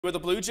Where the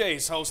Blue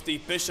Jays host the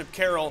Bishop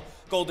Carroll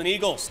Golden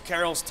Eagles.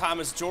 Carroll's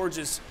Thomas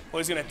Georges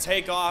was going to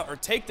take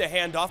the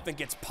handoff and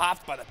gets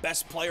popped by the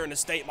best player in the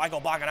state,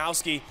 Michael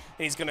Boganowski, and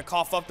he's going to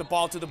cough up the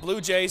ball to the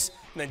Blue Jays.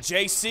 And then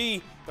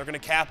JC, they're going to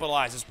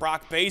capitalize as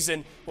Brock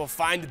Bazin will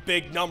find the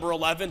big number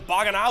 11.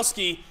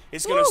 Boganowski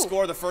is going to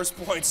score the first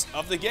points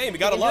of the game. You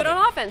got to love it.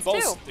 On offense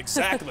too.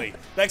 Exactly.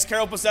 Next,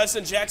 Carroll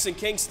possession. Jackson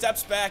King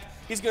steps back.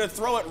 He's going to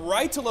throw it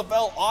right to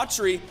Lavelle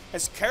Autry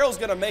as Carroll's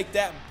going to make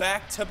that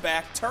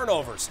back-to-back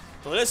turnovers.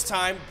 So this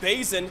time,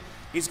 Bazin,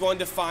 he's going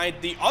to find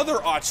the other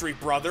Autry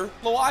brother,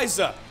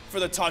 Loiza, for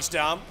the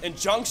touchdown. And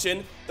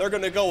Junction, they're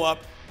going to go up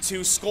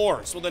 2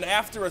 scores. Well, then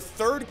after a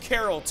third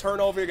Carroll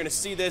turnover, you're going to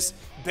see this.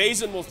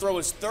 Bazin will throw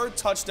his third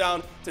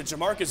touchdown to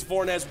Jamarcus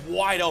Vornez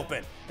wide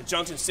open. And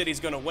Junction City's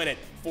going to win it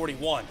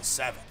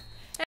 41-7.